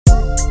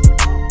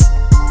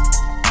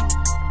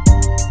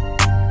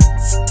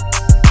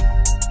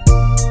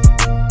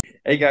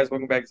Hey guys,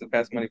 welcome back to the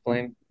Fast Money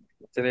Plan.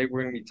 Today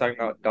we're going to be talking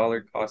about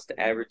dollar cost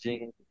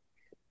averaging.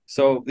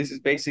 So this is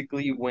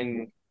basically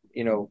when,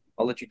 I'll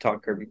let you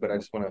talk, Kirby, but I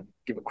just want to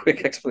give a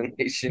quick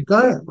explanation. Go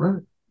ahead,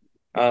 right?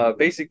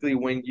 Basically,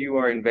 when you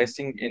are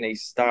investing in a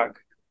stock,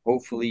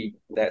 hopefully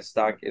that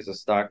stock is a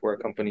stock or a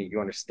company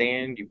you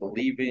understand, you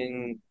believe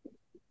in,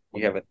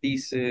 you have a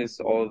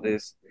thesis, all of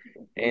this.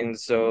 And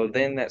so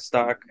then that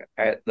stock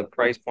at the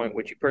price point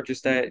which you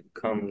purchased at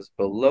comes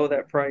below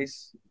that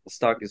price. The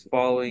stock is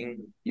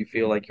falling. You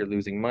feel like you're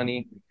losing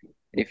money.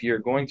 If you're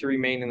going to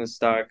remain in the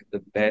stock,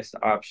 the best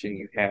option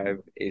you have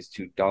is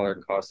to dollar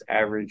cost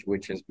average,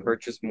 which is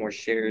purchase more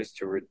shares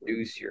to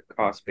reduce your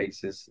cost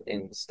basis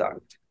in the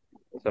stock.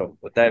 So,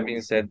 with that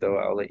being said, though,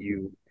 I'll let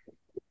you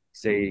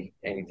say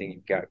anything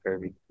you've got,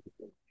 Kirby.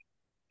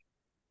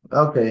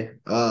 Okay.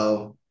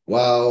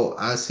 While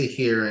I sit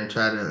here and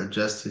try to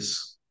adjust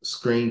this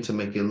screen to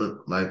make it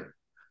look like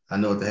I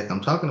know what the heck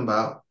I'm talking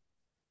about,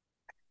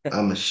 I'm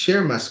gonna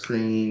share my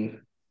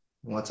screen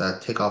once I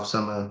take off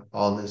some of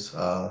all this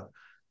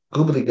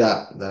goobly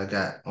gop that I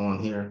got on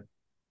here.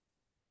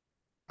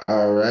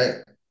 All right.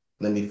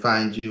 Let me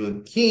find you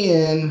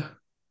again,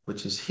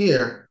 which is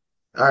here.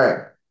 All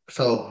right.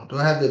 So do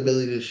I have the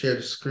ability to share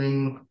the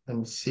screen? Let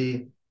me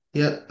see.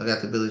 Yep, I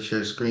got the ability to share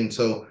the screen.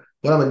 So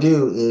what I'm gonna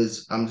do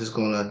is I'm just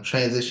gonna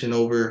transition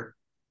over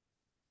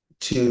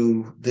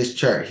to this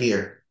chart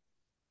here.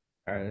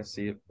 All right, let's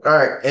see it. All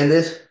right, and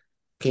this,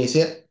 can you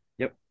see it?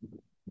 Yep.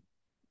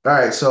 All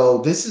right, so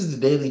this is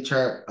the daily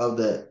chart of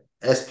the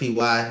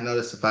SPY. No,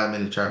 that's the 5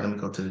 minute chart. Let me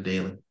go to the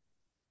daily.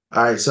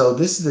 All right, so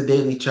this is the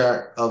daily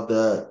chart of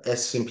the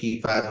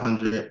S&P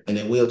 500, and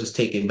then we'll just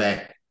take it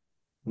back.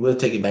 We'll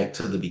take it back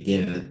to the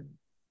beginning.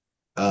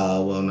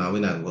 Well, no, we're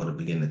not gonna go to the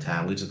beginning of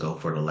time. We just go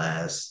for the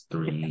last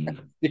Beginning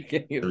of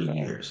three time.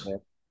 years.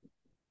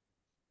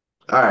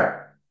 All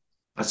right.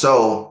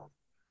 So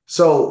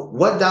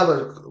what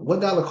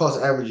dollar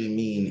cost averaging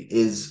mean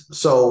is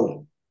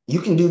so you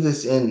can do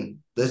this in,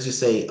 let's just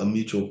say, a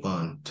mutual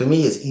fund. To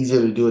me, it's easier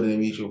to do it in a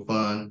mutual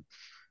fund,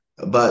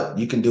 but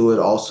you can do it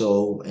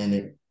also in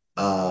an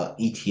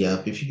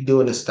ETF if you can do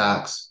it in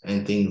stocks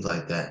and things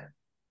like that.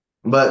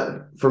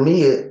 But for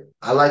me,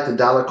 I like the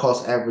dollar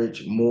cost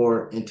average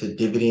more into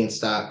dividend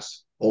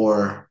stocks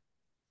or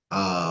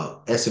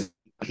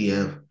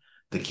SPF,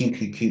 the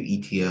QQQ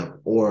ETF,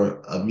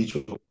 or a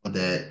mutual fund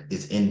that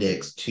is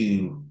indexed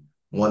to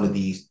one of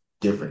these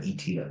different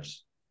ETFs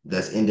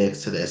that's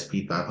indexed to the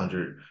SP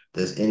 500,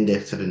 that's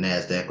indexed to the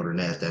NASDAQ or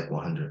the NASDAQ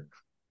 100.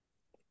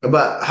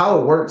 But how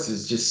it works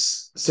is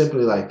just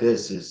simply like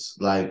this. It's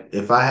like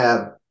if I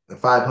have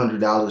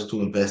 $500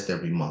 to invest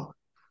every month,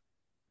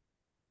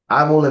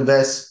 I will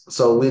invest.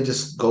 So we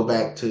just go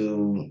back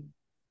to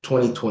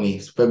 2020,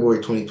 February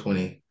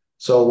 2020.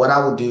 So what I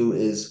will do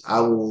is I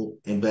will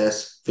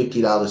invest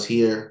 $50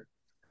 here,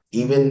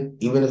 even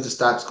if the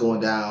stock's going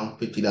down,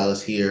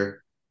 $50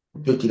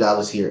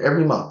 here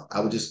every month. I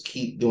would just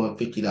keep doing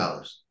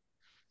 $50.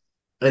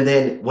 And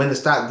then when the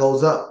stock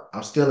goes up,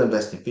 I'm still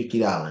investing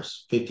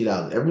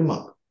 $50 every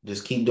month.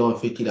 Just keep doing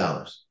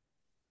 $50.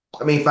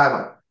 I mean,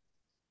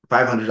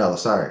 $500,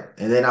 sorry.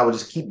 And then I would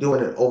just keep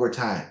doing it over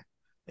time.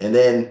 And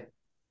then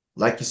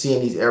like you see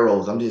in these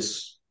arrows, I'm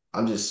just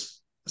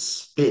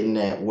spitting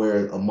at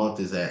where a month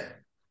is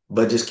at.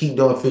 But just keep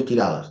doing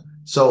 $50.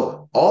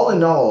 So all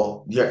in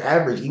all, your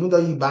average, even though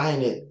you're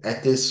buying it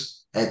at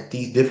these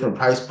different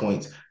price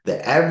points,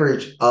 the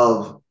average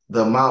of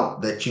the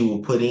amount that you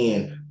will put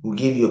in will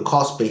give you a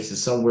cost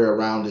basis somewhere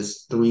around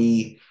this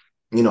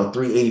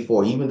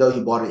 384. Even though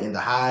you bought it in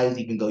the highs,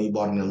 even though you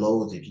bought it in the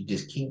lows, if you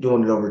just keep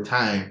doing it over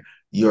time,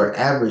 your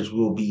average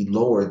will be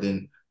lower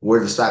than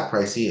where the stock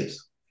price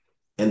is.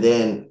 And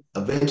then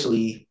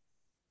eventually,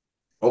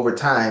 over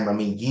time, I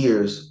mean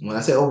years. When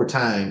I say over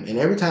time, and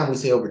every time we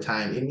say over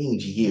time, it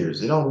means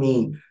years. It don't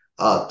mean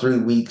 3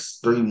 weeks,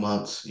 3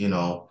 months,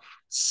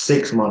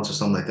 6 months or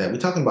something like that. We're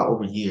talking about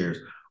over years.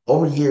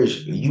 Over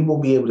years, you will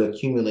be able to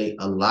accumulate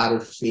a lot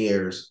of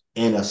shares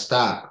in a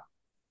stock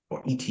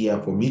or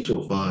ETF or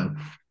mutual fund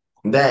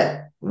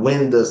that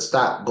when the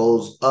stock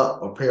goes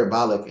up or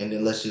parabolic, and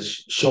then let's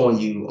just showing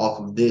you off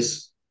of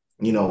this,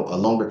 a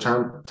longer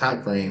term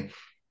time frame,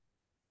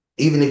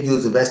 even if you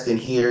was investing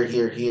here, and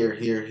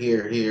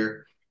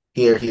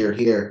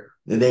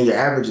then your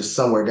average is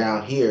somewhere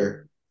down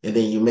here, and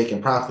then you're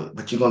making profit,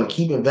 but you're going to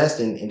keep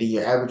investing, and then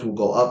your average will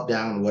go up,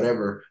 down,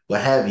 whatever,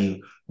 what have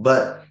you.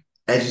 But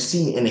as you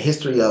see in the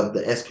history of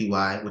the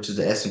SPY, which is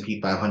the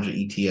S&P 500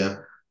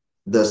 ETF,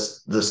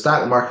 the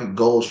stock market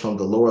goes from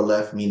the lower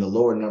left, meaning the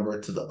lower number,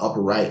 to the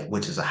upper right,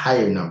 which is a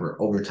higher number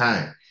over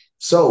time.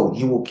 So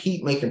you will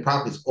keep making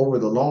profits over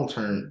the long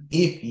term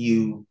if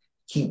you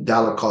keep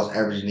dollar cost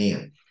averaging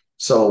in.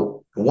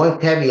 So one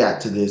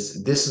caveat to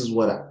this, this is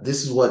what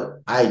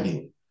I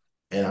do,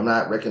 and I'm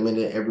not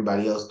recommending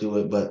everybody else do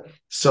it, but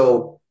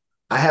so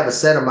I have a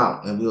set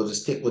amount, and we'll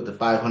just stick with the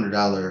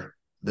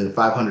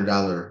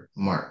 $500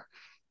 mark.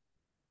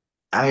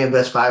 I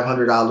invest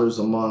 $500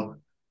 a month,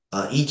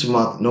 each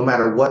month, no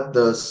matter what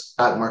the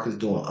stock market is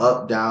doing,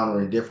 up, down,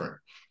 or indifferent.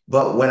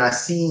 But when I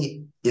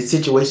see in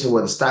situations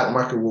where the stock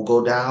market will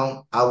go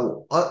down, I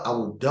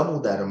will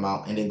double that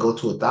amount and then go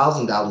to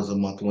 $1,000 a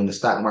month when the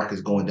stock market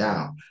is going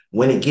down.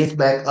 When it gets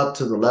back up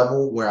to the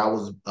level where I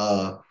was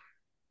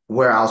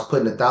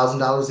putting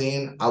 $1,000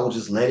 in, I will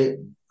just let it.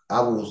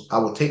 I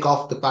will take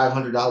off the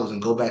 $500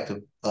 and go back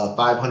to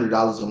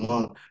 $500 a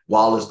month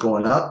while it's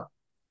going up.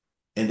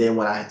 And then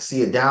when I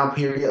see a down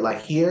period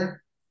like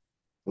here,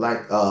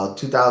 like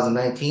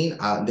 2019,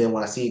 then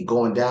when I see it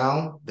going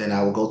down, then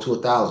I will go to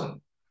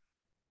 1,000,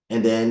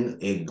 and then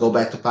it go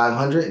back to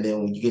 500. And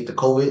then when you get the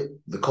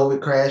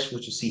COVID crash,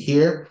 which you see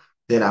here,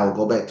 then I will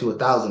go back to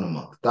 1,000 a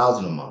month,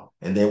 1,000 a month.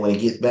 And then when it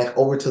gets back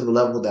over to the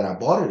level that I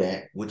bought it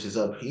at, which is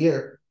up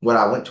here, when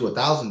I went to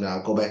 1,000, then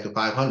I'll go back to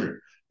 500.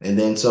 And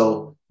then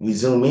so we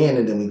zoom in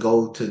and then we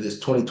go to this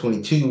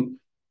 2022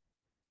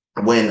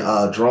 when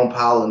Jerome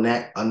Powell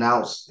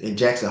announced in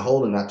Jackson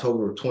Hole in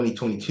October of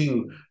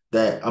 2022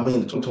 that, I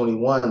mean,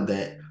 2021,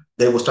 that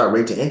they will start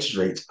raising interest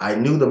rates. I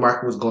knew the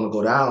market was going to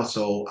go down,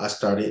 so I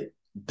started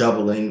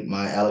doubling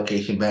my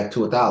allocation back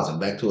to 1,000,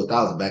 back to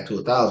 1,000, back to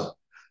 1,000.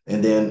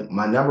 And then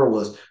my number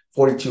was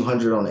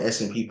 4,200 on the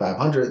S&P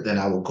 500, then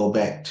I will go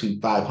back to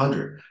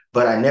 500.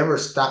 But I never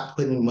stopped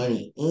putting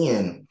money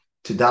in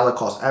to dollar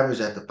cost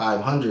average at the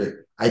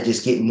 500. I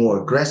just get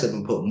more aggressive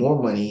and put more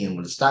money in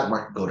when the stock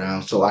market go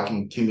down so I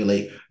can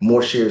accumulate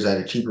more shares at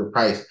a cheaper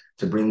price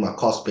to bring my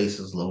cost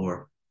basis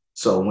lower.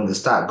 So when the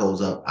stock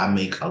goes up, I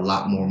make a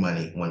lot more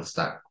money when the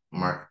stock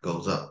market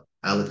goes up.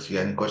 Alex, you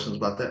got any questions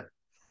about that?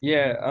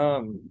 Yeah,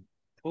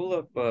 pull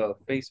up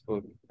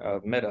Facebook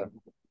Meta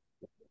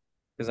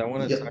because I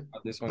want to talk Yep.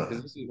 about this one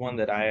because this is one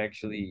that I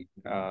actually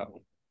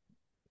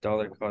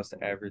dollar cost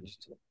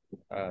averaged,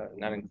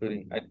 not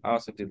including. I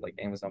also did like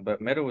Amazon,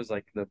 but Meta was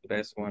like the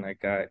best one I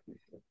got.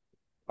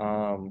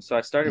 So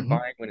I started Mm-hmm.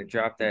 buying when it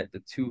dropped at the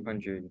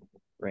 200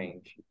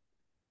 range.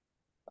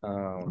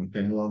 Um,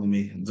 Okay, hold on, let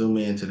me zoom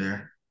into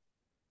there.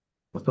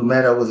 Well, the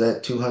meta was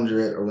at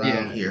 200 around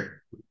yeah,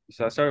 here.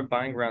 so I started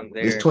buying around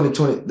This there.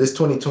 2020, this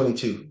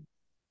 2022.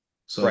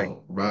 Right,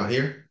 So around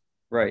here.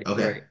 right,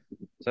 Okay. right.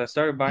 So I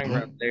started buying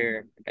around Mm-hmm.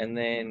 there, and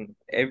then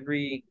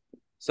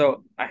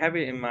so I have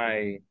it in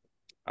my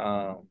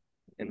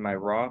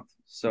Roth.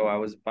 So I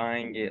was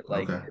buying it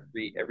like Okay.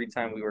 every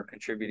time we were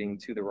contributing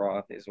to the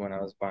Roth is when I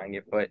was buying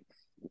it. But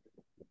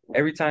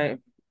every time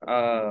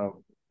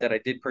that I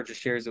did purchase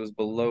shares, it was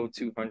below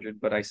 200,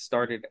 but I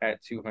started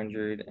at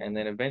 200, and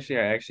then eventually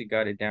I actually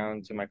got it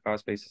down to my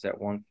cost basis at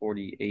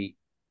 148.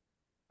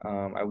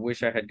 I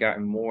wish I had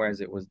gotten more as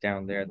it was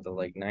down there at the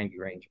like 90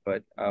 range,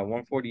 but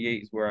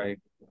 148 is where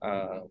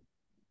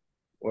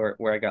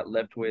I got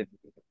left with,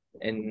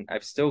 and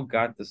I've still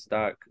got the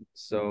stock,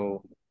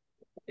 so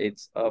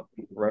it's up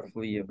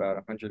roughly about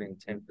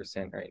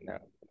 110% right now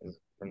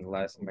from the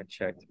last time I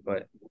checked.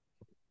 But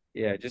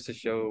yeah, just to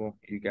show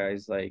you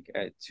guys, like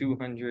at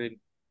 200,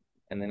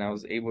 and then I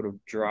was able to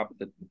drop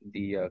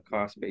the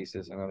cost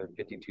basis another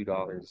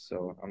 $52.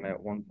 So I'm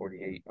at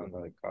 148 on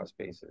the cost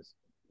basis.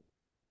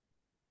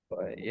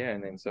 But yeah,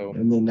 and then so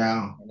And then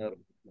now, another,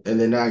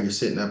 you're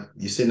sitting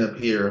up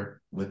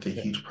here with a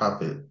yeah, huge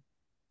profit.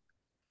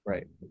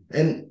 right.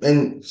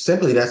 And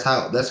simply that's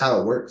how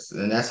it works.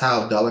 And that's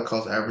how dollar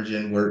cost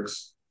averaging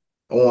works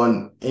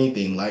on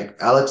anything. Like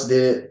Alex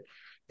did it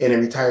in a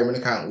retirement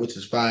account, which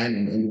is fine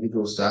in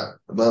individual stock.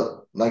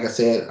 But like I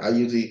said, I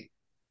usually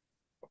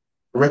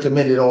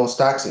recommend it on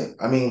stocks and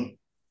I mean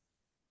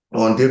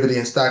on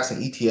dividend stocks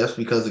and ETFs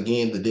because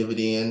again, the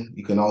dividend,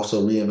 you can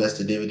also reinvest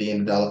the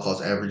dividend, the dollar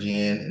cost average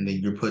in, and then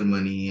you're putting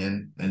money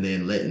in and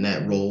then letting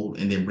that roll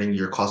and then bring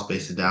your cost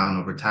basis down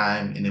over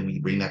time. And then when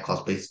you bring that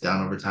cost basis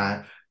down over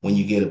time, when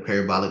you get a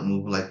parabolic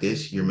move like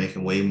this, you're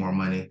making way more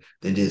money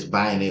than just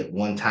buying it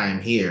one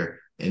time here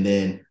and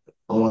then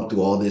going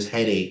through all this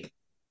headache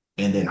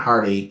and then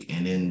heartache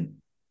and then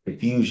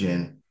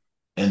confusion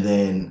and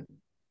then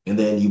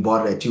you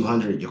bought it at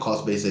 200, your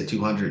cost base at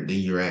 200, then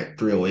you're at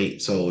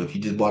 308. So if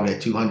you just bought it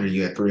at 200,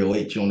 you're at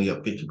 308, you only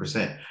up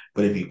 50%.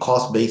 But if you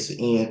cost base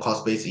in,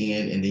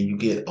 and then you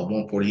get a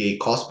 148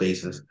 cost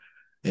basis,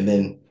 and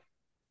then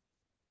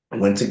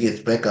once it gets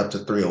back up to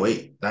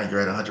 308, now you're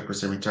at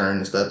 100% return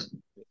instead of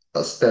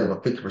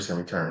a 50%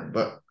 return.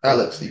 But Yep,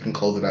 Alex, you can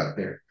close it out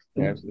there.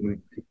 absolutely.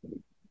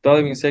 With all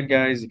that being said,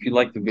 guys, if you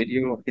like the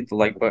video, hit the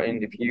like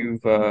button. If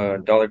you've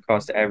dollar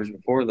cost average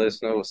before, let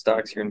us know what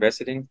stocks you're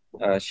invested in.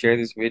 Share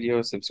this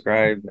video,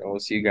 subscribe, and we'll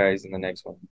see you guys in the next one.